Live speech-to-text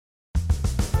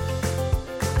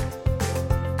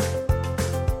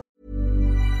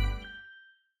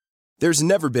There's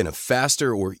never been a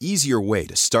faster or easier way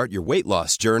to start your weight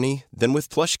loss journey than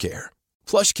with PlushCare.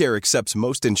 PlushCare accepts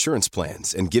most insurance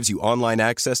plans and gives you online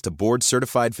access to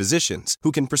board-certified physicians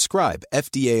who can prescribe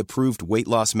FDA-approved weight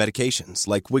loss medications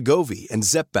like Wegovy and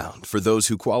Zepbound for those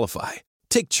who qualify.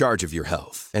 Take charge of your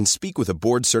health and speak with a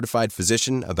board-certified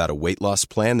physician about a weight loss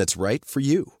plan that's right for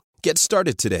you. Get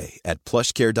started today at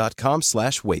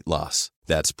plushcare.com/weightloss.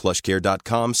 That's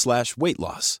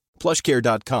plushcare.com/weightloss.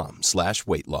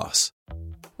 plushcare.com/weightloss.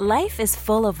 Life is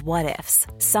full of what-ifs.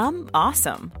 Some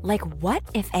awesome, like what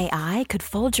if AI could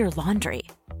fold your laundry?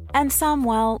 And some,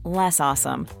 well, less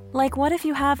awesome, like what if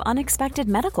you have unexpected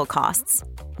medical costs?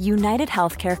 United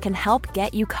Healthcare can help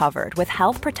get you covered with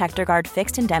Health Protector Guard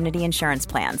fixed indemnity insurance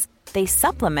plans. They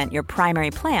supplement your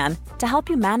primary plan to help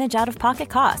you manage out-of-pocket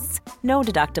costs. No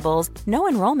deductibles, no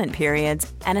enrollment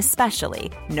periods, and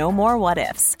especially no more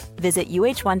what-ifs. Visit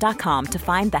uh1.com to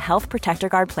find the Health Protector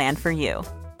Guard plan for you.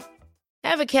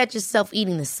 Ever catch yourself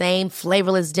eating the same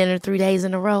flavorless dinner 3 days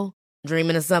in a row?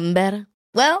 Dreaming of something better?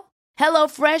 Well,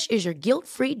 HelloFresh is your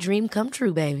guilt-free dream come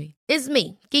true, baby. It's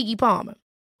me, Keke Palmer.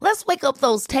 Let's wake up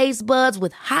those taste buds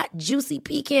with hot, juicy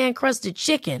pecan-crusted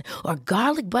chicken or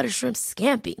garlic butter shrimp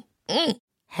scampi.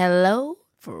 Hello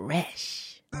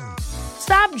Fresh.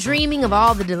 Stop dreaming of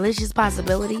all the delicious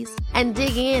possibilities and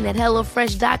dig in at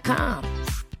HelloFresh.com.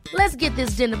 Let's get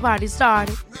this dinner party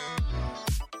started.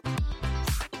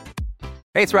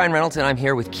 Hey, it's Ryan Reynolds, and I'm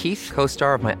here with Keith,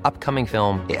 co-star of my upcoming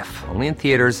film, If, only in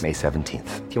theaters May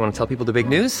 17th. Do you want to tell people the big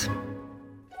news?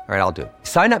 All right, I'll do it.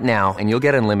 Sign up now and you'll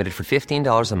get unlimited for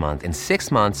 $15 a month and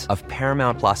 6 months of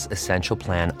Paramount Plus Essential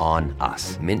Plan on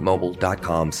us.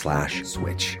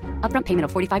 MintMobile.com/switch. Upfront payment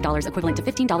of $45 equivalent to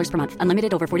 $15 per month.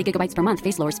 Unlimited over 40 gigabytes per month.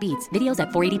 Face lower speeds. Videos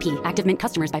at 480p. Active Mint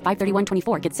customers by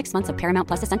 531.24 get 6 months of Paramount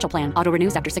Plus Essential Plan. Auto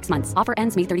renews after 6 months. Offer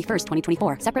ends May 31st,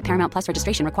 2024. Separate Paramount Plus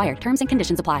registration required. Terms and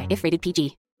conditions apply if rated PG.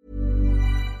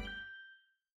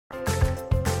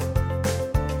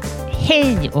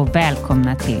 Hej och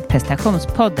välkomna till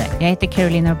Prestationspodden. Jag heter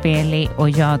Caroline Norbeli och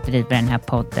jag driver den här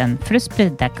podden för att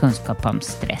sprida kunskap om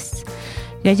stress.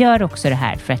 Jag gör också det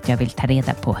här för att jag vill ta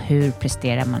reda på hur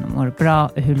presterar man och mår bra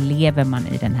och hur lever man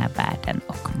i den här världen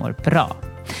och mår bra.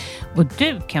 Och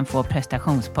du kan få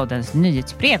Prestationspoddens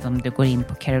nyhetsbrev om du går in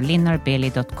på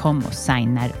carolinnorbeli.com och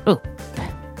signar upp.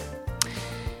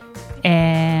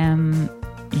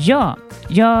 Ja,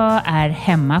 jag är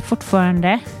hemma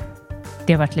fortfarande.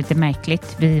 Det har varit lite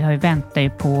märkligt. Vi har ju väntat ju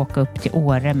på att åka upp till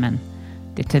Åre, men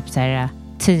det är typ så här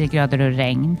 10 grader och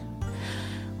regn.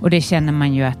 Och det känner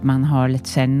man ju att man har lite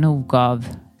så här nog av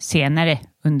senare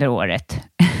under året.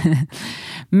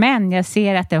 Men jag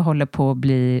ser att det håller på att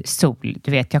bli sol.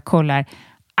 Du vet, jag kollar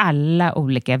alla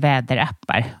olika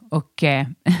väderappar och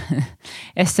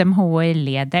SMHI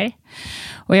leder.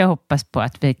 Och jag hoppas på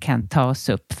att vi kan ta oss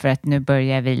upp för att nu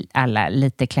börjar vi alla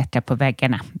lite klättra på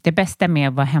väggarna. Det bästa med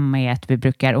att vara hemma är att vi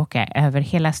brukar åka över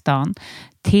hela stan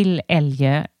till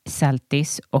Älgö,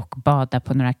 Saltis och bada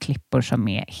på några klippor som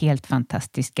är helt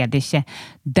fantastiska.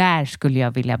 Där skulle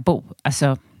jag vilja bo.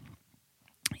 Alltså,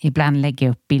 ibland lägger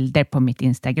jag upp bilder på mitt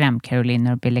Instagram, Caroline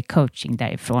Norbeli Coaching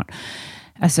därifrån.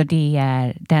 Alltså det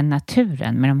är den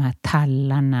naturen med de här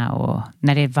tallarna och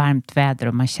när det är varmt väder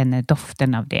och man känner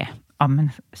doften av det. Ja, men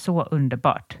så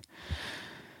underbart.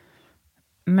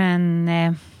 Men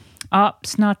ja,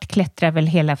 snart klättrar väl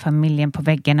hela familjen på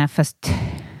väggarna, fast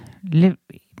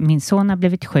min son har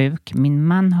blivit sjuk. Min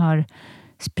man har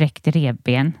spräckt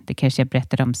revben. Det kanske jag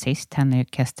berättade om sist. Han har ju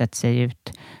kastat sig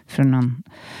ut från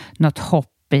något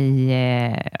hopp i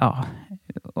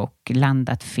och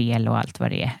landat fel och allt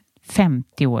vad det är.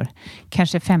 50 år.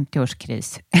 Kanske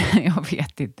 50-årskris. Jag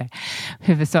vet inte.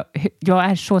 Jag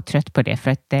är så trött på det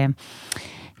för att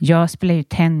jag spelar ju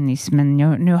tennis, men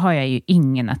nu har jag ju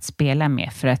ingen att spela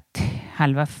med för att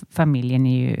halva familjen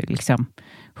är ju liksom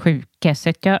sjuka. Så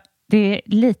att det är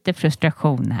lite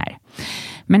frustration här.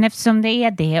 Men eftersom det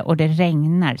är det och det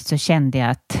regnar så kände jag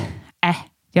att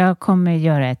jag kommer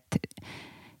göra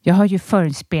jag har ju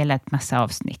förinspelat massa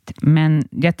avsnitt, men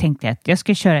jag tänkte att jag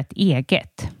ska köra ett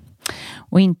eget.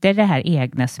 Och inte det här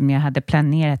egna som jag hade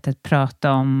planerat att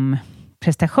prata om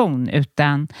prestation,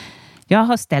 utan jag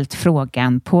har ställt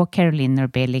frågan på Caroline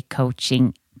Norbeli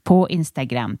Coaching på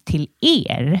Instagram till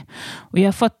er. Och jag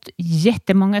har fått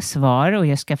jättemånga svar och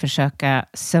jag ska försöka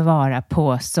svara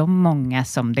på så många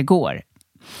som det går.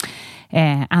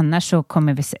 Annars så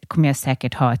kommer jag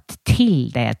säkert ha ett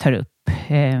till där jag tar upp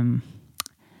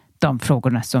de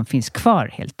frågorna som finns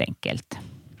kvar helt enkelt.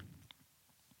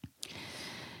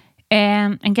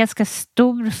 En ganska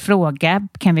stor fråga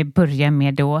kan vi börja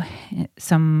med då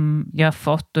som jag har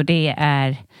fått, och det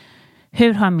är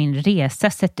Hur har min resa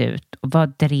sett ut och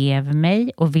vad drev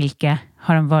mig och vilka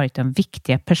har varit de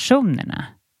viktiga personerna?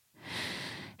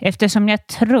 Eftersom jag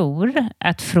tror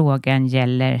att frågan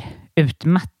gäller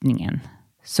utmattningen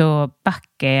så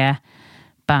backar jag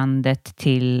bandet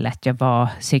till att jag var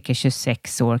cirka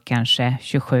 26 år, kanske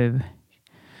 27,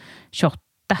 28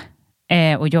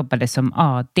 och jobbade som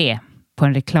AD på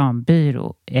en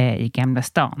reklambyrå i Gamla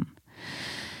stan.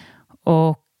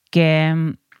 Och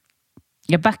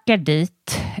jag backar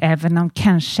dit, även om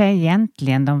kanske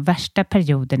egentligen de värsta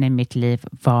perioderna i mitt liv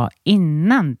var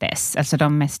innan dess. Alltså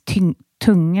de mest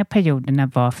tunga perioderna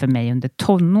var för mig under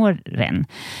tonåren.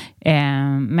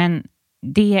 Men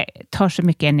det tar så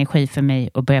mycket energi för mig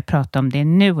att börja prata om det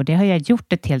nu. Och det har jag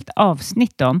gjort ett helt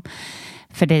avsnitt om.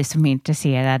 För dig som är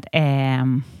intresserad.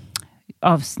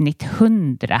 Avsnitt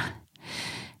 100.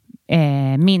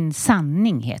 Min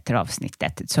sanning heter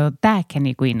avsnittet. Så där kan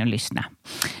ni gå in och lyssna.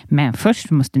 Men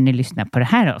först måste ni lyssna på det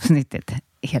här avsnittet.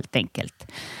 Helt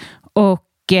enkelt. Och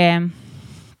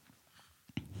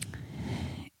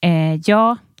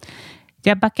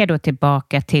jag backar då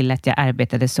tillbaka till att jag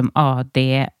arbetade som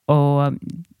AD. Och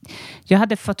jag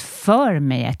hade fått för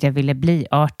mig att jag ville bli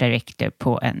art director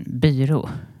på en byrå.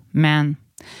 Men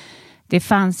det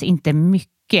fanns inte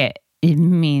mycket i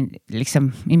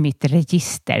mitt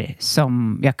register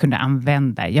som jag kunde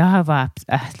använda. Jag var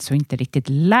alltså inte riktigt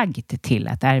lagd till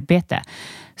att arbeta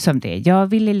som det. Jag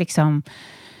ville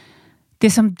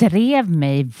det som drev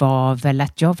mig var väl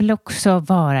att jag ville också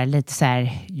vara lite så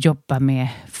här, jobba med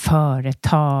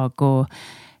företag och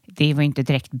det var inte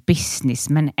direkt business,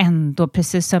 men ändå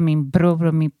precis som min bror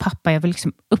och min pappa, jag var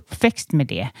uppväxt med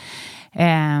det.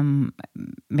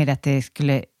 Med att det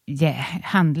skulle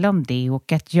handla om det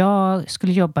och att jag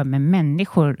skulle jobba med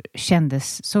människor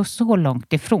kändes så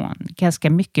långt ifrån. Ganska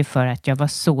mycket för att jag var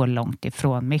så långt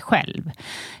ifrån mig själv.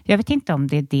 Jag vet inte om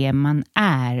det är det man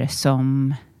är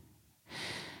som...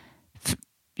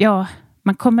 Ja,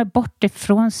 man kommer bort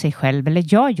ifrån sig själv,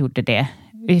 eller jag gjorde det,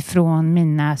 ifrån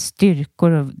mina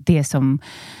styrkor och det som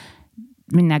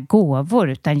mina gåvor,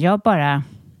 utan jag bara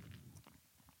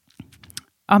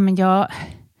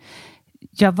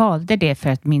jag valde det för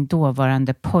att min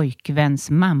dåvarande pojkväns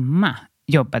mamma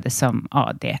jobbade som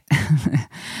AD.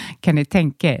 Kan ni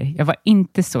tänka er? Jag var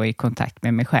inte så i kontakt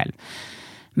med mig själv.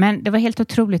 Men det var helt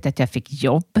otroligt att jag fick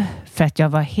jobb för att jag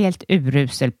var helt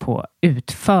urusel på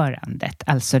utförandet.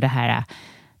 Alltså det här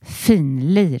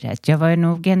finliret. Jag var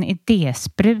nog en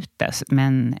idéspruta,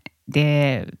 men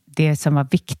det som var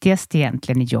viktigast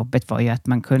egentligen i jobbet var ju att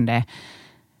man kunde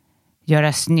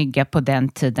göra snygga på den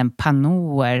tiden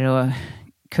pannåer och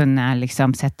kunna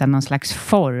sätta någon slags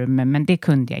form, men det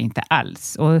kunde jag inte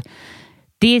alls. Och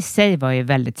det i sig var ju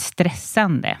väldigt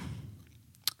stressande.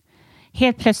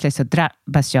 Helt plötsligt så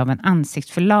drabbas jag av en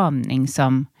ansiktsförlamning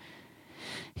som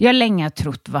jag länge har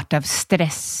trott varit av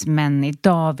stress, men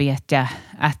idag vet jag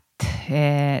att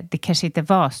det kanske inte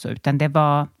var så, utan det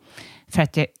var för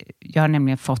att jag har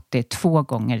nämligen fått det 2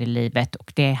 gånger i livet,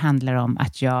 och det handlar om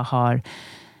att jag har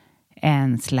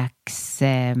en slags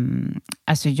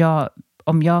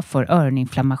om jag får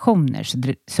öroninflammationer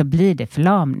så blir det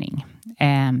förlamning.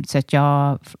 Så att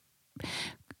jag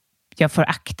får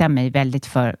akta mig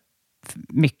väldigt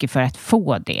mycket för att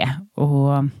få det.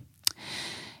 Och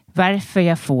varför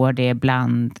jag får det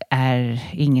ibland är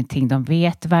ingenting de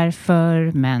vet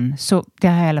varför. Men så, det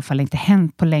har i alla fall inte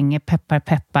hänt på länge, peppar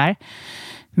peppar.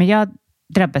 Men jag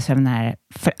drabbas av den här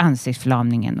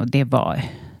ansiktsförlamningen, och det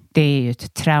är ju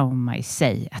ett trauma i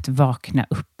sig att vakna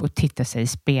upp och titta sig i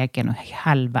spegeln och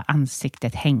halva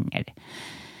ansiktet hänger.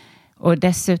 Och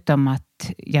dessutom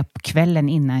att jag på kvällen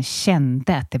innan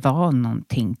kände att det var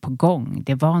någonting på gång.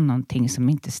 Det var någonting som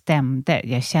inte stämde.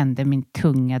 Jag kände min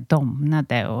tunga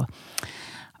domnade och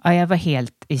jag var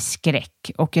helt i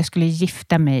skräck. Och jag skulle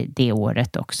gifta mig det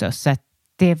året också, så att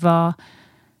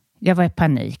jag var i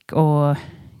panik och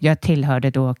jag tillhörde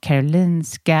då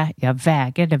Karolinska. Jag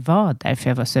vägrade vara där för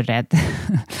jag var så rädd.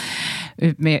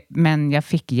 Men jag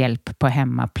fick hjälp på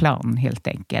hemmaplan helt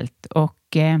enkelt.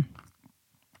 Och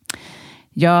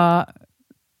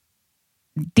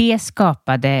det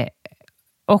skapade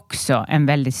också en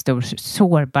väldigt stor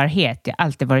sårbarhet. Jag har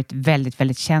alltid varit väldigt,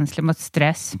 väldigt känslig mot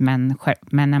stress. Men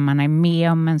när man är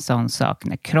med om en sån sak,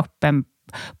 när kroppen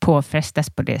påfrestas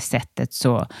på det sättet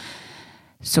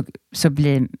så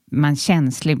blir man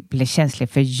känslig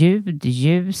för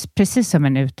ljus, precis som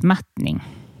en utmattning.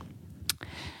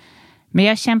 Men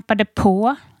jag kämpade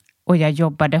på och jag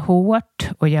jobbade hårt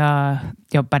och jag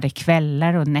jobbade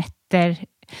kvällar och nätter.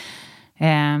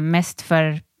 Mest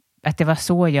för att det var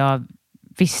så jag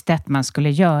visste att man skulle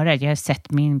göra. Jag har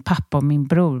sett min pappa och min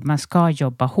bror. Man ska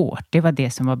jobba hårt. Det var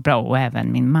det som var bra, och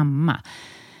även min mamma.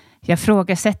 Jag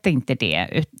frågasätter inte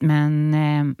det. Men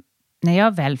när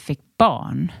jag väl fick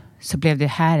barn så blev det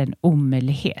här en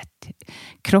omöjlighet.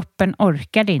 Kroppen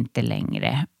orkade inte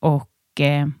längre. Och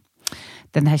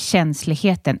den här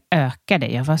känsligheten ökade.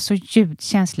 Jag var så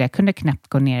ljudkänslig. Jag kunde knappt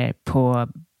gå ner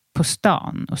på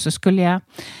stan. Och så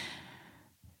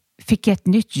fick jag ett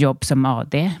nytt jobb som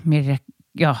AD.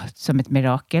 Som ett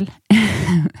mirakel.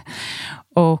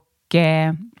 Och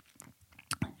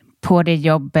på det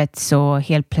jobbet så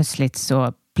helt plötsligt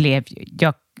så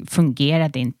jag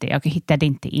fungerade inte. Jag hittade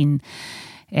inte in.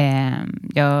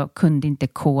 Jag kunde inte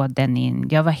koden in.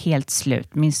 Jag var helt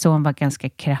slut. Min son var ganska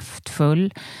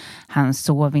kraftfull. Han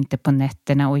sov inte på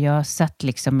nätterna, och jag satt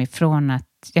liksom ifrån att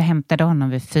jag hämtade honom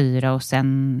vid 4 och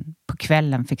sen på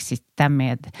kvällen fick sitta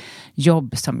med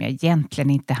jobb som jag egentligen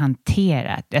inte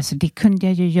hanterat. Alltså det kunde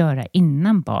jag ju göra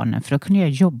innan barnen, för då kunde jag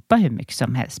jobba hur mycket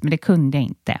som helst, men det kunde jag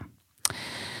inte.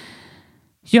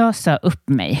 Jag sa upp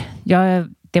mig.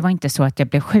 Det var inte så att jag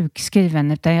blev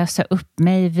sjukskriven, utan jag sa upp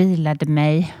mig, vilade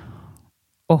mig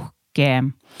och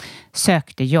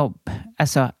sökte jobb.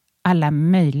 Alltså alla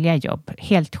möjliga jobb.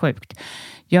 Helt sjukt.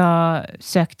 Jag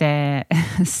sökte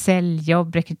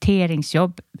säljjobb,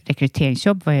 rekryteringsjobb.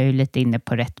 Rekryteringsjobb var jag ju lite inne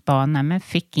på rätt bana, men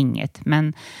fick inget.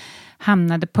 Men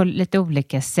hamnade på lite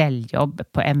olika säljjobb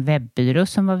på en webbyrå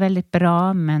som var väldigt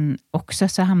bra, men också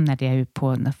så hamnade jag ju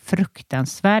på några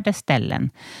fruktansvärda ställen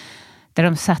där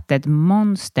de satte ett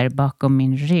monster bakom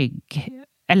min rygg,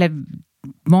 eller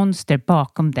monster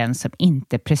bakom den som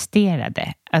inte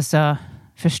presterade. Alltså,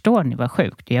 förstår ni vad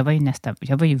sjukt? Jag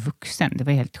var ju vuxen, det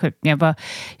var helt sjukt.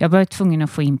 Jag var tvungen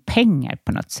att få in pengar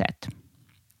på något sätt.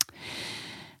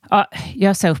 Ja,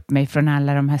 jag sa upp mig från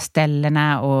alla de här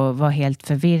ställena och var helt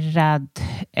förvirrad.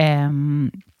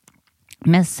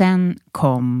 Men sen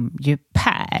kom ju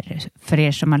Per. För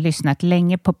er som har lyssnat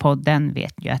länge på podden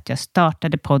vet ju att jag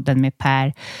startade podden med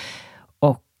Per.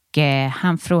 Och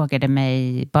han frågade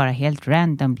mig bara helt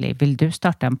randomly: vill du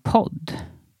starta en podd?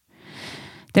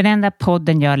 Den enda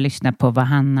podden jag lyssnade på var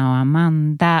Hanna och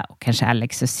Amanda och kanske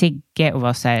Alex och Sigge, och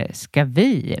var så här, ska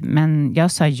vi? Men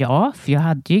jag sa ja, för jag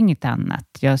hade ju inget annat.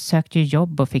 Jag sökte ju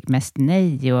jobb och fick mest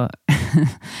nej och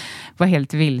var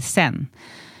helt vilsen.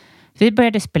 Vi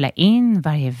började spela in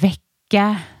varje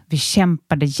vecka. Vi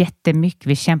kämpade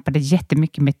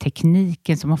jättemycket med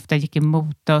tekniken som ofta gick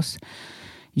emot oss.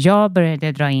 Jag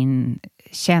började dra in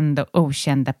kända och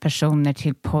okända personer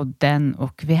till podden,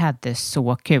 och vi hade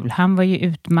så kul. Han var ju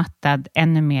utmattad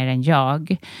ännu mer än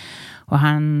jag, och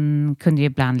han kunde ju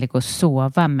ibland ligga och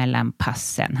sova mellan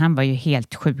passen. Han var ju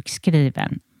helt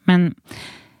sjukskriven. Men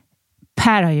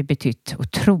Per har ju betytt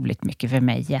otroligt mycket för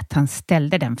mig att han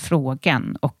ställde den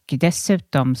frågan, och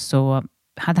dessutom så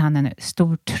hade han en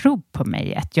stor tro på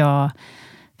mig, att jag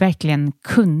verkligen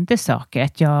kunde saker,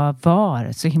 att jag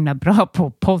var så himla bra på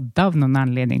att podda av någon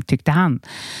anledning, tyckte han.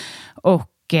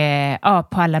 Och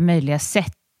på alla möjliga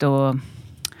sätt. Och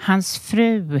hans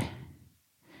fru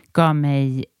gav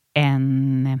mig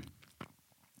en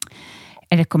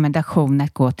rekommendation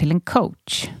att gå till en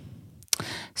coach.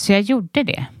 Så jag gjorde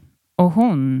det. Och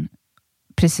hon,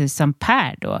 precis som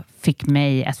Per då, fick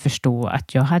mig att förstå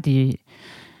att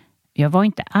jag var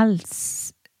inte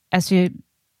alls, alltså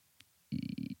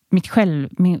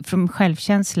min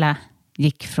självkänsla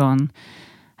gick från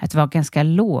att vara ganska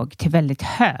låg till väldigt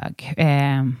hög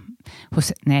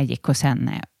när jag gick hos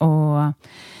henne. Och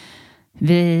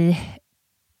vi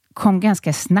kom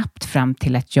ganska snabbt fram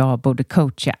till att jag borde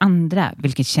coacha andra,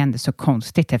 vilket kändes så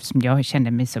konstigt eftersom jag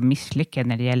kände mig så misslyckad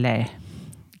när det gäller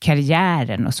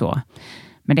karriären och så.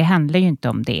 Men det handlar ju inte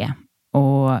om det.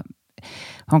 Och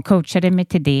hon coachade mig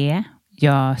till det.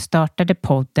 Jag startade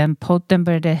podden. Podden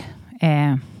började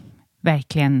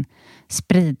verkligen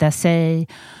sprida sig,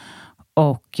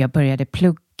 och jag började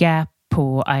plugga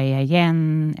på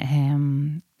IIN,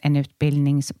 en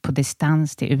utbildning på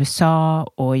distans till USA,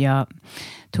 och jag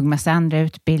tog massa andra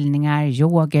utbildningar,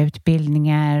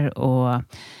 yogautbildningar, och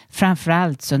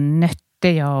framförallt så nötte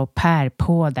jag och Per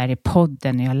på där i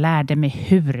podden, och jag lärde mig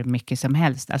hur mycket som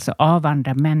helst, alltså av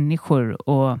andra människor.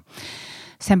 Och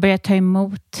sen började jag ta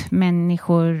emot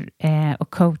människor och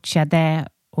coachade,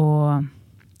 och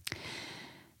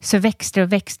så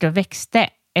växte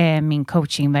min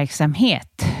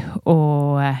coachingverksamhet.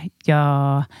 Och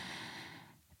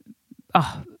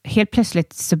helt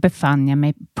plötsligt så befann jag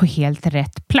mig på helt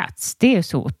rätt plats. Det är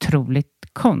så otroligt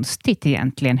konstigt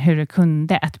egentligen hur det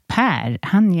kunde, att Per,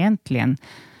 han egentligen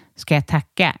ska jag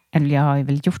tacka, eller jag har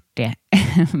väl gjort det,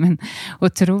 Men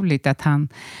otroligt att han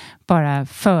bara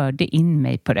förde in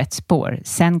mig på rätt spår.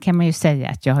 Sen kan man ju säga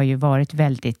att jag har ju varit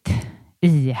väldigt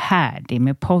ihärdig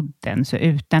med podden. Så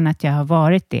utan att jag har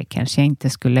varit det kanske jag inte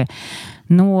skulle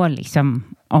nå, liksom,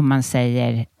 om man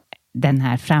säger, den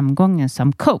här framgången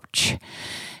som coach.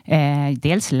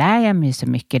 Dels lär jag mig så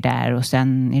mycket där, och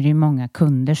sen är det ju många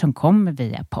kunder som kommer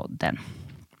via podden.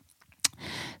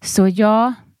 Så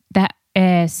ja,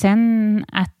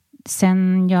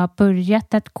 sen jag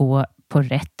börjat att gå på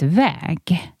rätt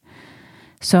väg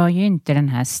så har ju inte den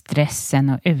här stressen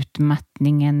och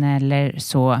utmattningen eller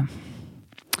så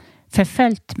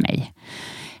förföljt mig.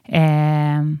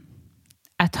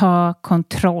 Att ha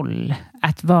kontroll,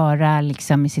 att vara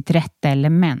liksom i sitt rätta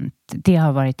element, det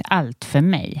har varit allt för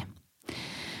mig.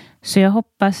 Så jag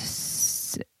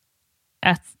hoppas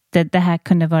att det här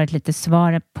kunde varit lite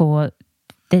svar på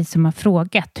dig som har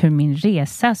frågat hur min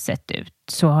resa har sett ut.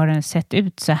 Så har den sett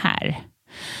ut så här.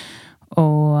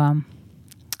 Och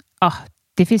ja,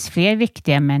 det finns fler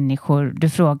viktiga människor. Du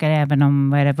frågar även om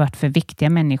vad det har varit för viktiga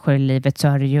människor i livet, så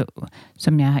har det ju,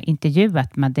 som jag har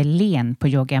intervjuat Madeleine på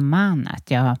Yoga Man,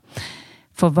 att jag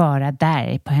får vara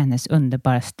där på hennes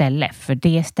underbara ställe. För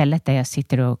det stället där jag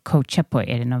sitter och coachar på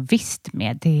är det något visst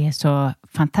med. Det är så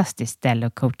fantastiskt ställe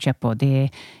att coacha på. Det är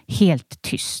helt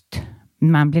tyst.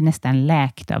 Man blir nästan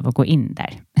läkt av att gå in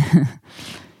där.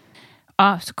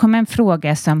 Ja, så kommer en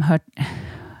fråga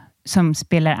som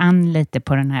spelar an lite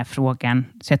på den här frågan.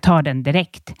 Så jag tar den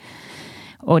direkt.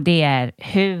 Och det är,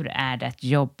 hur är det att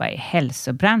jobba i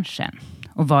hälsobranschen?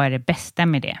 Och vad är det bästa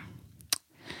med det?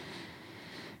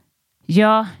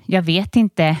 Ja, jag vet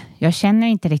inte. Jag känner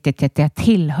inte riktigt att jag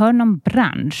tillhör någon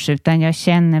bransch. Utan jag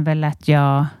känner väl att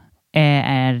jag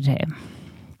är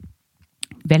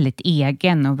väldigt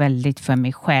egen och väldigt för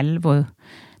mig själv. Och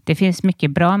det finns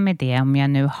mycket bra med det. Om jag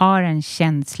nu har en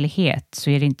känslighet så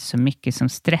är det inte så mycket som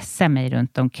stressar mig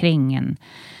runt omkring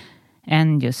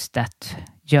än just att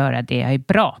göra det jag är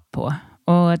bra på.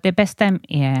 Och det bästa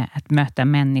är att möta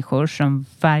människor som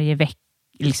varje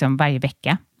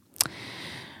vecka.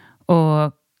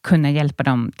 Och kunna hjälpa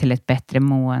dem till ett bättre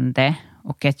mående.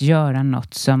 Och att göra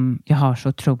något som jag har så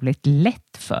otroligt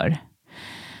lätt för.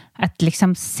 Att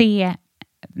liksom se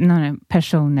några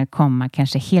personer komma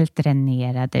kanske helt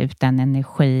dränerade, utan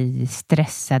energi,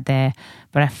 stressade,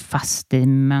 vara fast i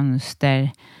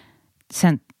mönster.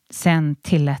 Sen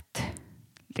till att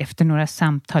efter några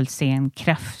samtal se en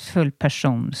kraftfull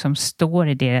person som står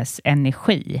i deras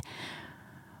energi.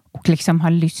 Och liksom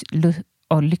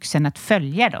har lyxen att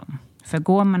följa dem. För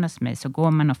går man hos mig så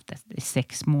går man oftast i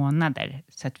 6 månader.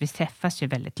 Så att vi träffas ju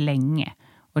väldigt länge.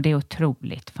 Och det är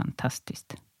otroligt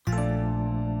fantastiskt.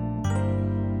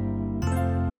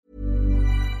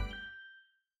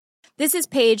 This is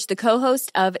Paige, the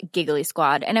co-host of Giggly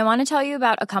Squad, and I want to tell you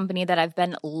about a company that I've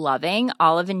been loving,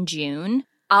 Olive & June.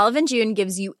 Olive & June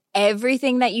gives you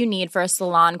everything that you need for a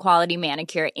salon-quality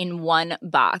manicure in one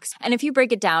box. And if you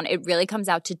break it down, it really comes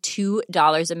out to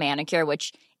 $2 a manicure,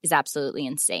 which is absolutely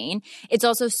insane. It's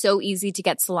also so easy to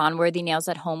get salon-worthy nails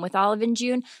at home with Olive &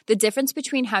 June. The difference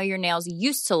between how your nails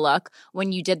used to look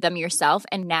when you did them yourself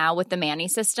and now with the Mani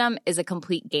system is a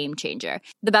complete game changer.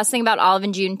 The best thing about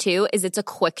Olive & June too is it's a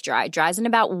quick dry. Dries in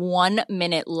about 1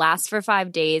 minute, lasts for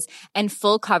 5 days, and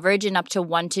full coverage in up to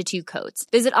 1 to 2 coats.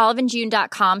 Visit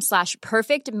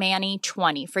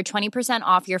oliveandjune.com/perfectmani20 for 20%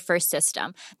 off your first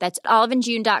system. That's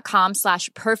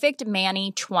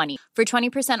oliveandjune.com/perfectmani20 for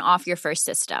 20% off your first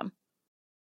system.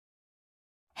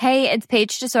 Hey, it's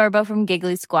Paige DeSorbo from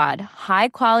Giggly Squad. High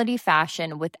quality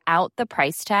fashion without the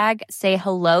price tag. Say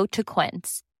hello to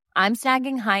Quince. I'm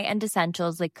snagging high-end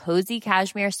essentials like cozy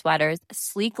cashmere sweaters,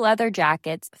 sleek leather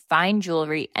jackets, fine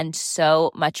jewelry, and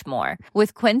so much more.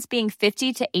 With Quince being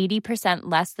 50 to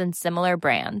 80% less than similar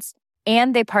brands.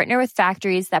 And they partner with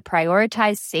factories that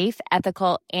prioritize safe,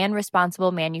 ethical, and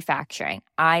responsible manufacturing.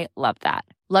 I love that.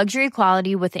 Luxury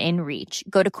quality within reach.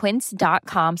 Go to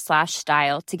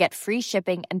quince.com/style to get free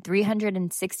shipping and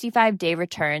 365-day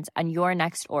returns on your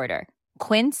next order.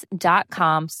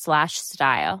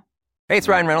 Quince.com/style. Hey, it's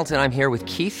Ryan Reynolds, and I'm here with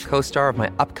Keith, co-star of my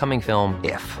upcoming film,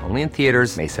 If, only in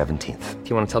theaters May 17th. Do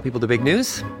you want to tell people the big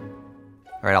news?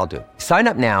 All right, I'll do it. Sign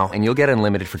up now and you'll get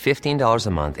unlimited for $15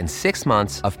 a month and 6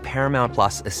 months of Paramount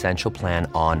Plus Essential Plan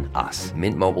on us.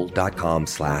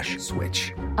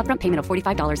 MintMobile.com/switch. Upfront payment of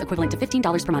 $45 equivalent to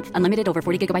 $15 per month. Unlimited over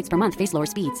 40 gigabytes per month. Face lower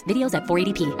speeds. Videos at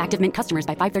 480p. Active Mint customers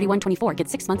by 531.24 get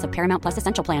 6 months of Paramount Plus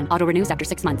Essential Plan. Auto renews after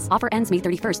 6 months. Offer ends May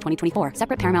 31st, 2024.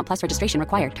 Separate Paramount Plus registration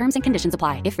required. Terms and conditions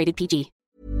apply if rated PG.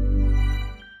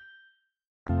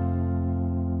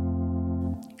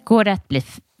 Går det att bli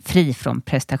fri från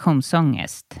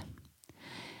prestationsångest?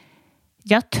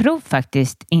 Jag tror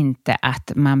faktiskt inte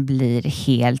att man blir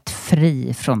helt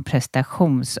fri från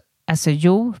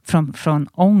från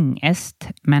ångest,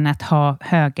 men att ha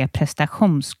höga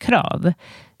prestationskrav,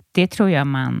 det tror jag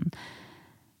man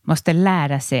måste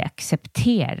lära sig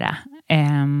acceptera.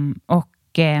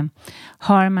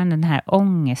 Har man den här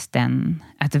ångesten,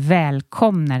 att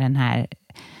välkomna den här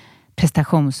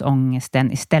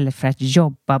prestationsångesten istället för att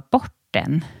jobba bort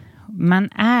den. Man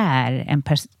är en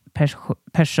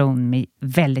person med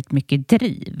väldigt mycket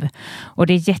driv. Och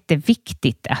det är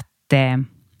jätteviktigt att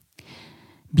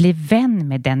bli vän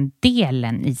med den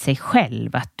delen i sig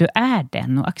själv. Att du är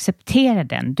den och acceptera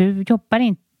den. Du jobbar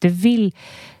inte,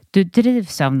 du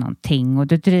drivs av någonting och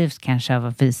du drivs kanske av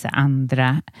att visa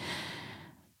andra.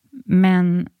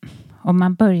 Men om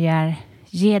man börjar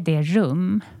ge det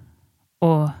rum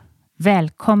och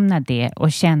välkomna det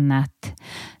och känna att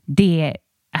det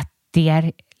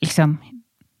är liksom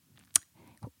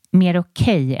mer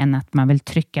okej än att man vill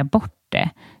trycka bort det,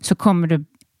 så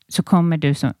kommer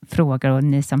du som frågar och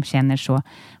ni som känner så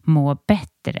må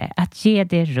bättre. Att ge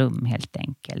det rum helt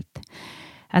enkelt.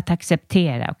 Att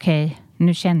acceptera, okej,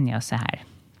 nu känner jag så här.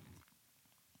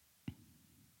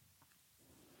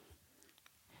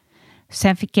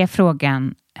 Sen fick jag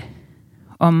frågan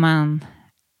om man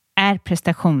är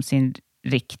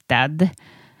prestationsinriktad,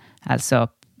 alltså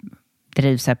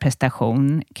drivs av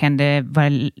prestation, kan det vara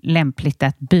lämpligt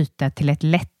att byta till ett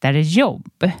lättare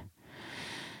jobb?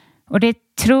 Och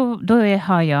då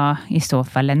har jag i så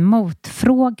fall en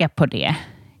motfråga på det.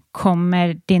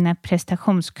 Kommer dina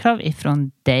prestationskrav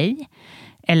ifrån dig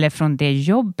eller från det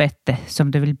jobbet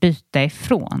som du vill byta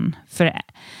ifrån? För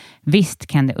visst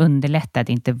kan det underlätta att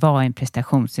inte vara i en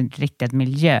prestationsinriktad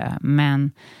miljö,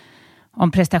 men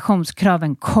om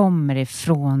prestationskraven kommer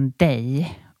ifrån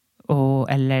dig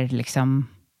eller liksom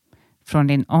från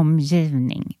din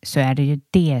omgivning, så är det ju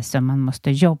det som man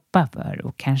måste jobba för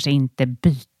och kanske inte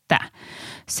byta.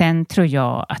 Sen tror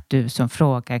jag att du som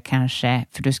frågar kanske,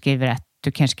 för du skriver att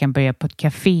du kanske kan börja på ett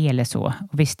café eller så.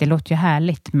 Och visst, det låter ju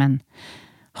härligt, men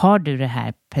har du det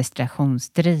här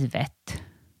prestationsdrivet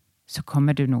så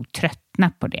kommer du nog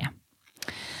tröttna på det.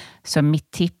 Så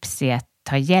mitt tips är att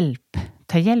ta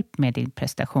hjälp med din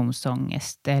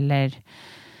prestationsångest, eller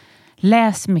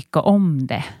läs mycket om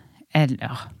det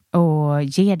och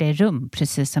ge det rum,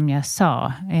 precis som jag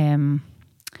sa.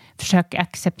 Försök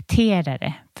acceptera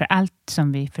det, för allt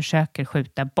som vi försöker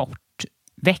skjuta bort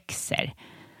växer.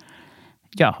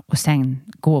 Ja, och sen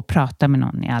gå och prata med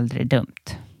någon är aldrig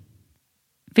dumt.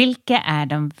 Vilka är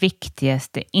de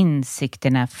viktigaste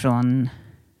insikterna från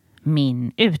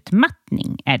min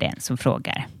utmattning, är det en som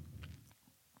frågar.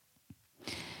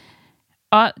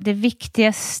 Ja, det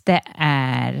viktigaste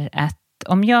är att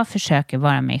om jag försöker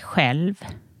vara mig själv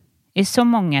i så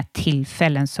många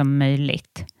tillfällen som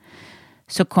möjligt,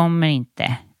 så kommer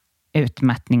inte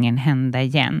utmattningen hända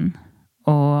igen.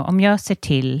 Och om jag ser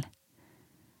till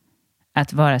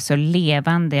att vara så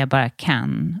levande jag bara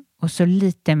kan och så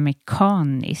lite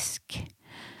mekanisk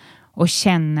och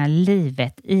känna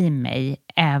livet i mig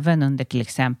även under till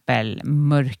exempel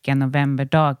mörka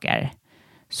novemberdagar,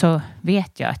 så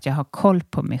vet jag att jag har koll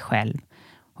på mig själv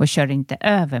och kör inte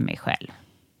över mig själv.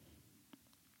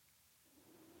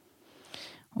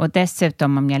 Och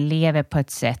dessutom om jag lever på ett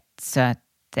sätt så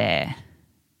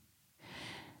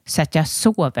att jag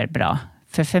sover bra.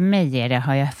 För mig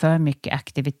har jag för mycket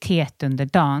aktivitet under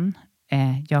dagen.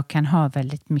 Jag kan ha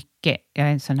väldigt mycket. Jag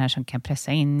är en sån här som kan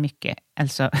pressa in mycket.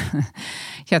 Alltså,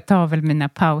 jag tar väl mina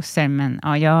pauser, men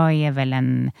ja, jag är väl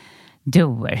en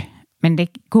doer. Men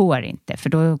det går inte, för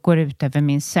då går det ut över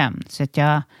min sömn. Så att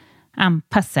jag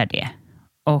anpassar det.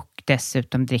 Och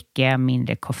dessutom dricker jag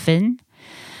mindre koffein.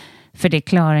 För det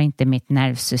klarar inte mitt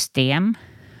nervsystem.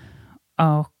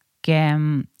 Och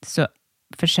så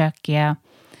försöker jag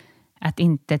att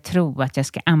inte tro att jag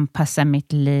ska anpassa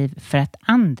mitt liv för att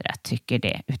andra tycker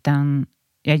det. Utan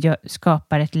jag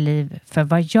skapar ett liv för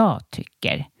vad jag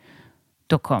tycker.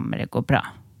 Då kommer det gå bra.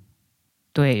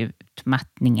 Då är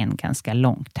utmattningen ganska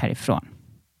långt härifrån.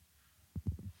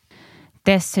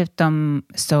 Dessutom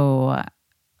så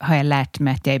har jag lärt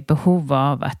mig att jag är i behov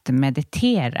av att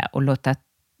meditera och låta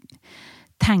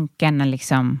tankarna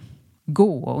liksom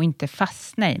gå och inte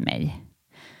fastna i mig.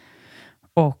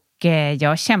 Och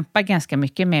jag kämpar ganska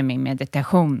mycket med min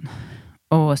meditation.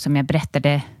 Och som jag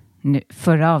berättade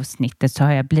förra avsnittet, så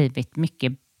har jag blivit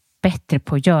mycket bättre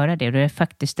på att göra det. Och det är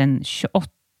faktiskt den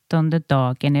 28:e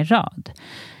dagen i rad.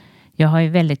 Jag har ju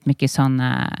väldigt mycket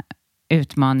sådana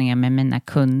utmaningar med mina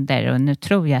kunder. Och nu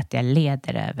tror jag att jag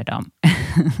leder över dem.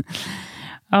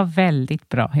 Ja, väldigt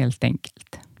bra helt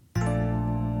enkelt.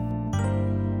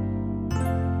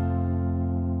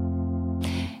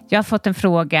 Jag har fått en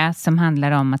fråga som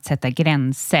handlar om att sätta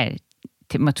gränser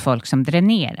mot folk som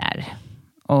dränerar.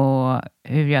 Och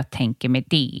hur jag tänker med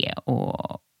det.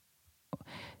 Och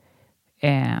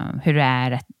hur det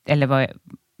är eller vad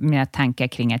mina tankar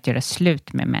kring att göra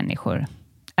slut med människor.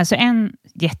 Alltså en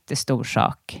jättestor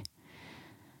sak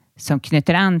som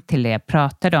knyter an till det jag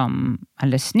pratade om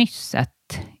alldeles nyss.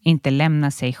 Att inte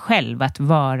lämna sig själv. Att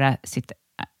vara sitt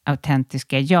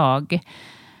autentiska jag.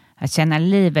 Att känna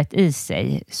livet i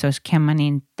sig. Så kan man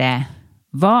inte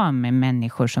vara med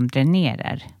människor som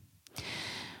dränerar.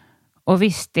 Och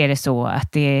visst är det så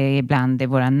att det är ibland i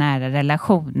våra nära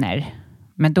relationer.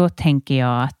 Men då tänker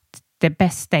jag att det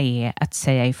bästa är att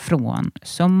säga ifrån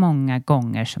så många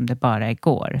gånger som det bara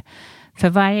går. För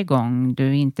varje gång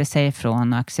du inte säger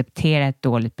ifrån och accepterar ett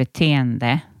dåligt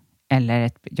beteende eller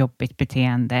ett jobbigt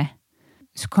beteende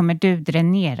så kommer du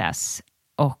dräneras.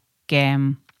 Och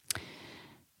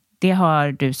det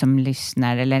har du som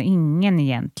lyssnar eller ingen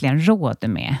egentligen råd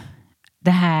med.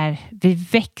 Det här, vi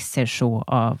växer så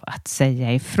av att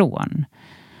säga ifrån.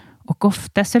 Och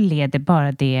ofta så leder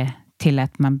bara det till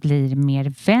att man blir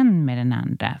mer vän med den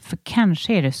andra. För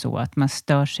kanske är det så att man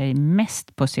stör sig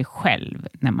mest på sig själv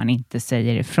när man inte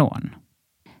säger ifrån.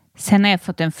 Sen har jag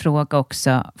fått en fråga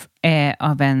också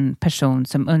av en person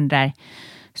som undrar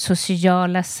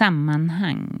sociala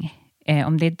sammanhang.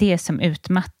 Om det är det som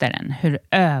utmattar en, hur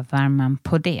övar man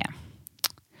på det?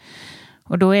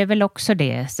 Och då är väl också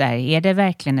det så här, är det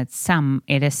verkligen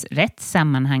är det rätt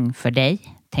sammanhang för dig?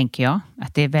 Tänker jag.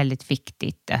 Att det är väldigt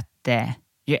viktigt att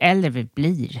ju äldre vi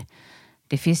blir.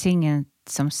 Det finns ingen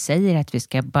som säger att vi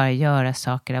ska bara göra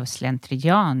saker av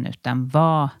slentrian. Utan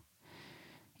vara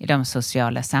i de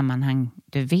sociala sammanhang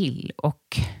du vill.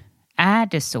 Och är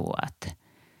det så att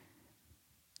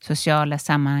sociala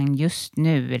sammanhang just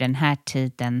nu i den här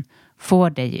tiden får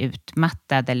dig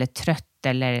utmattad eller trött.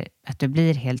 Eller att du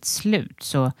blir helt slut.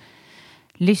 Så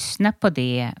lyssna på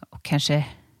det och kanske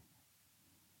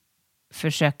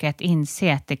försöka att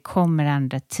inse att det kommer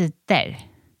andra tider.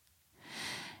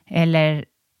 Eller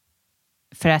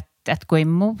för att gå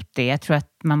emot det. Jag tror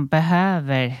att man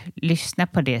behöver lyssna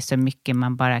på det så mycket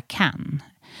man bara kan.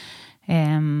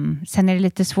 Sen är det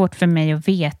lite svårt för mig att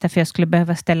veta. För jag skulle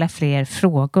behöva ställa fler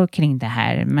frågor kring det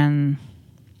här. Men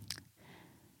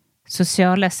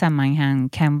sociala sammanhang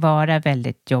kan vara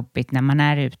väldigt jobbigt när man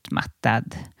är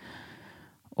utmattad.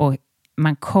 Och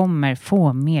man kommer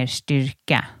få mer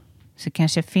styrka. Så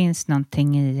kanske finns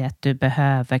någonting i att du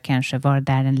behöver kanske vara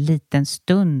där en liten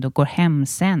stund och går hem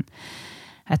sen.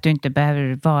 Att du inte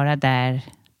behöver vara där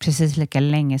precis lika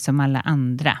länge som alla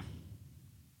andra.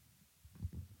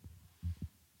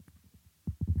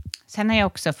 Sen har jag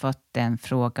också fått en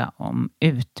fråga om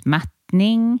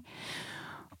utmattning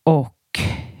och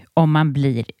om man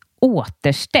blir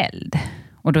återställd.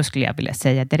 Och då skulle jag vilja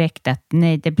säga direkt att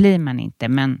nej, det blir man inte.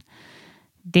 Men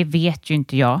det vet ju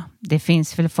inte jag. Det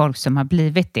finns väl folk som har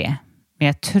blivit det. Men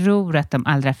jag tror att de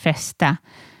allra flesta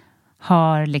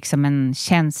har liksom en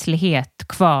känslighet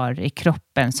kvar i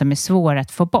kroppen som är svår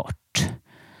att få bort.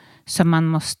 Som man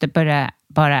måste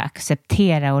bara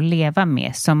acceptera och leva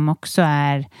med. Som också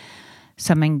är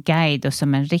som en guide och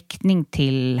som en riktning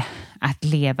till att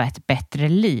leva ett bättre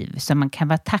liv. Som man kan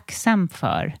vara tacksam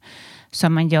för.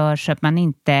 Som man gör så att man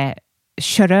inte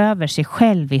kör över sig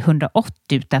själv i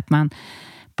 180. Utan att man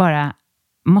bara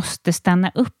måste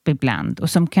stanna upp ibland. Och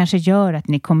som kanske gör att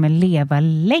ni kommer leva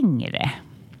längre.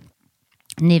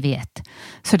 Ni vet.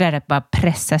 Så där att bara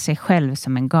pressa sig själv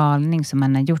som en galning som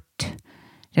man har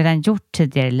redan gjort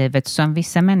tidigare i livet. Som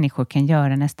vissa människor kan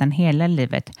göra nästan hela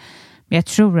livet. Men jag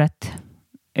tror att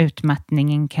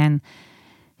utmattningen kan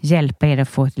hjälpa er att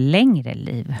få ett längre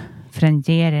liv. För den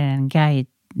ger er en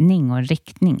guidning och en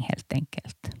riktning helt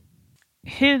enkelt.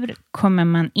 Hur kommer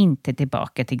man inte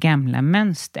tillbaka till gamla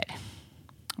mönster?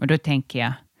 Och då tänker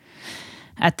jag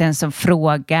att den som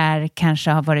frågar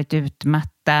kanske har varit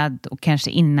utmattad och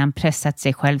kanske innan pressat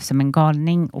sig själv som en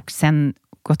galning och sen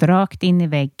gått rakt in i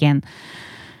väggen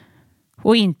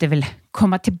och inte vill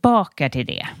komma tillbaka till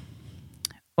det.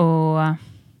 Och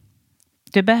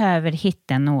du behöver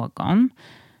hitta någon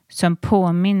som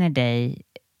påminner dig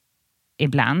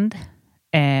ibland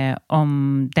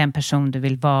om den person du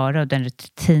vill vara och den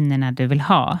rutinerna du vill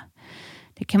ha.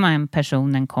 Det kan vara en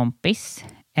person, en kompis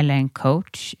eller en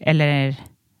coach eller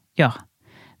ja,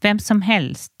 vem som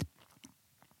helst.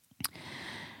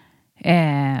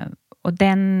 Och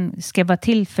den ska vara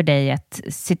till för dig att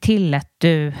se till att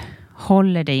du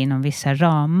håller dig inom vissa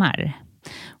ramar.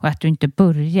 Och att du inte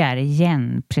börjar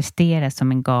igen prestera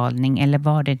som en galning eller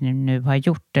vad det nu har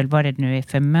gjort eller vad det nu är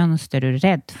för mönster du är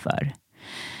rädd för.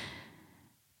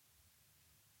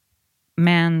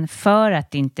 Men för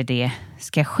att inte det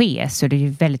ska ske så är det ju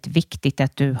väldigt viktigt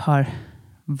att du har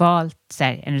valt så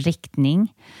här, en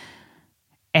riktning.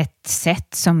 Ett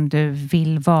sätt som du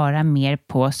vill vara mer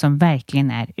på som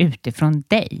verkligen är utifrån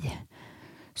dig.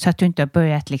 Så att du inte har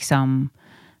börjat liksom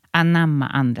anamma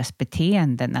andras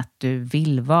beteenden. Att du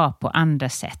vill vara på andra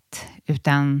sätt.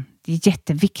 Utan det är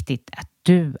jätteviktigt att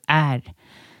du är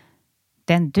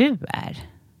den du är.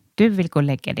 Du vill gå och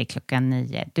lägga dig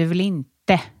 9:00. Du vill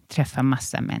inte träffa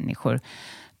massa människor.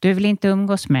 Du vill inte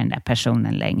umgås med den där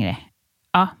personen längre.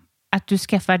 Ja, att du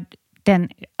skaffar den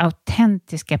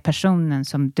autentiska personen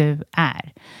som du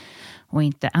är. Och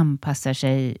inte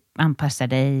anpassar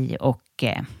dig. Och,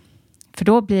 för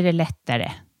då blir det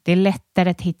lättare. Det är lättare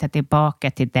att hitta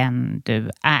tillbaka till den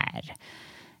du är.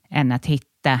 Än att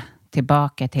hitta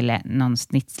tillbaka till någon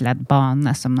snitslad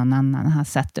bana som någon annan har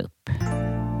satt upp.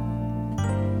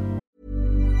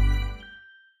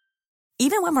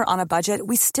 Even when we're on a budget,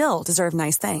 we still deserve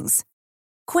nice things.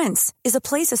 Quince is a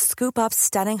place to scoop up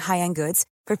stunning high-end goods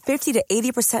for 50 to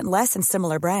 80% less than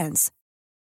similar brands.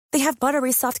 They have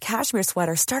buttery soft cashmere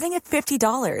sweaters starting at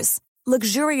 $50,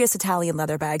 luxurious Italian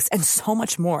leather bags, and so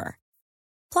much more.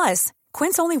 Plus,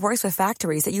 Quince only works with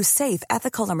factories that use safe,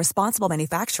 ethical, and responsible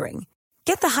manufacturing.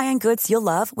 Get the high-end goods you'll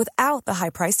love without the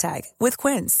high price tag with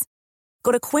Quince.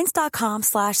 Go to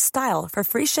quince.com/style for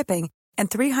free shipping and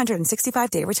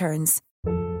 365-day returns.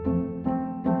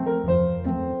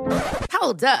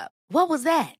 Hold up. What was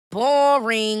that?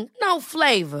 Boring. No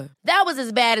flavor. That was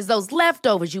as bad as those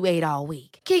leftovers you ate all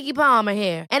week. Keke Palmer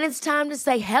here, and it's time to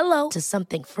say hello to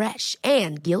something fresh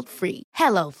and guilt-free.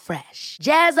 Hello Fresh.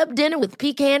 Jazz up dinner with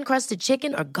pecan-crusted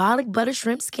chicken or garlic butter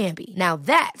shrimp scampi. Now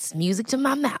that's music to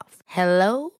my mouth.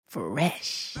 Hello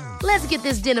Fresh. Let's get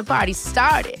this dinner party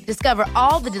started. Discover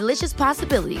all the delicious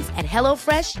possibilities at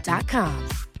hellofresh.com.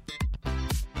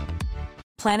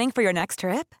 Planning for your next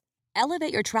trip?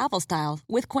 Elevate your travel style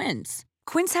with Quince.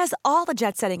 Quince has all the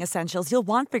jet-setting essentials you'll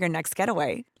want for your next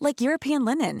getaway, like European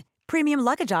linen, premium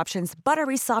luggage options,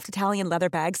 buttery soft Italian leather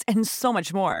bags, and so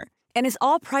much more. And is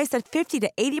all priced at 50 to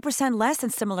 80% less than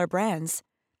similar brands.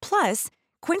 Plus,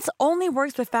 Quince only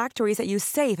works with factories that use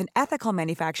safe and ethical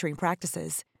manufacturing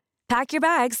practices. Pack your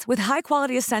bags with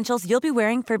high-quality essentials you'll be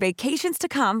wearing for vacations to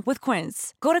come with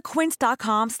Quince. Go to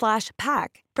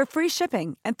quince.com/pack for free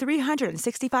shipping and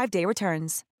 365-day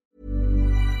returns.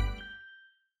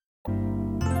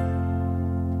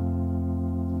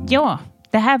 Ja,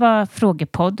 det här var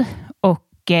frågepodd och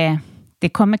det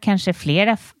kommer kanske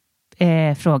flera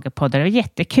frågepoddar. Det är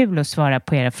jättekul att svara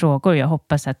på era frågor. Jag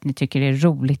hoppas att ni tycker det är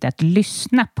roligt att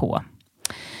lyssna på.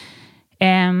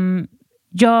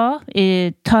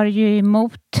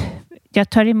 Jag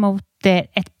tar emot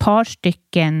ett par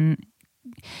stycken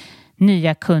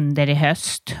nya kunder i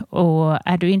höst. Och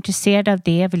är du intresserad av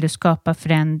det, vill du skapa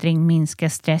förändring, minska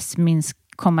stress,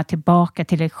 komma tillbaka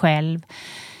till dig själv,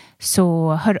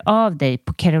 så hör av dig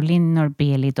på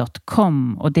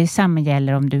carolinnorbeli.com. Och det samma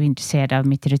gäller om du är intresserad av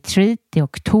mitt retreat i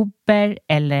oktober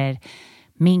eller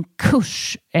min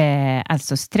kurs,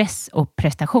 alltså stress- och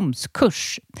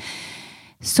prestationskurs.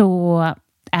 Så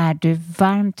är du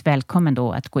varmt välkommen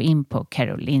då att gå in på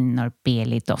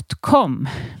carolinnorbeli.com.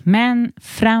 Men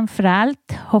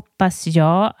framförallt hoppas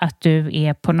jag att du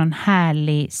är på någon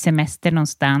härlig semester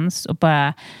någonstans och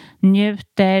bara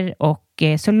njuter och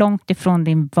så långt ifrån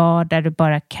din vardag du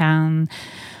bara kan.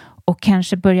 Och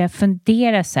kanske börja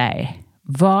fundera så här,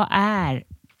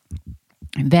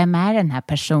 vem är den här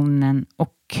personen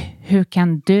och hur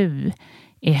kan du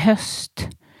i höst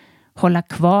hålla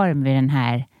kvar med den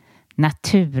här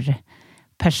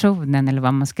naturpersonen, eller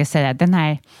vad man ska säga, den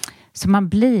här som man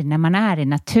blir när man är i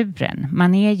naturen.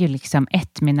 Man är ju liksom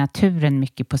ett med naturen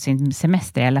mycket på sin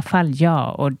semester, i alla fall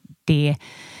jag, och det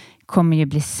kommer ju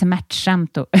bli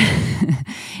smärtsamt att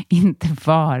inte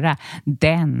vara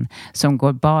den som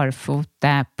går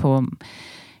barfota på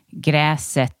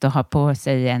gräset och har på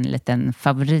sig en liten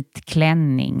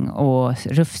favoritklänning och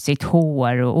rufsigt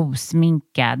hår och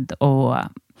osminkad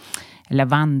eller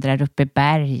vandrar upp i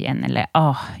bergen. Eller,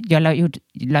 jag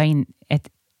la in ett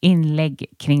inlägg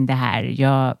kring det här.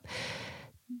 Jag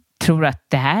tror att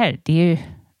det är ju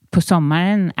på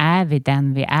sommaren är vi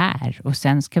den vi är och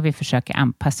sen ska vi försöka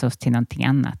anpassa oss till någonting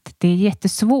annat. Det är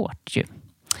jättesvårt ju.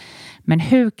 Men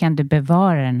hur kan du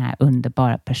bevara den här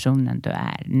underbara personen du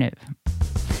är nu?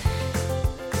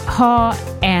 Ha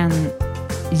en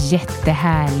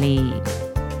jättehärlig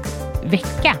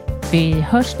vecka. Vi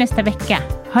hörs nästa vecka.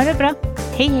 Ha det bra.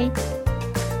 Hej hej!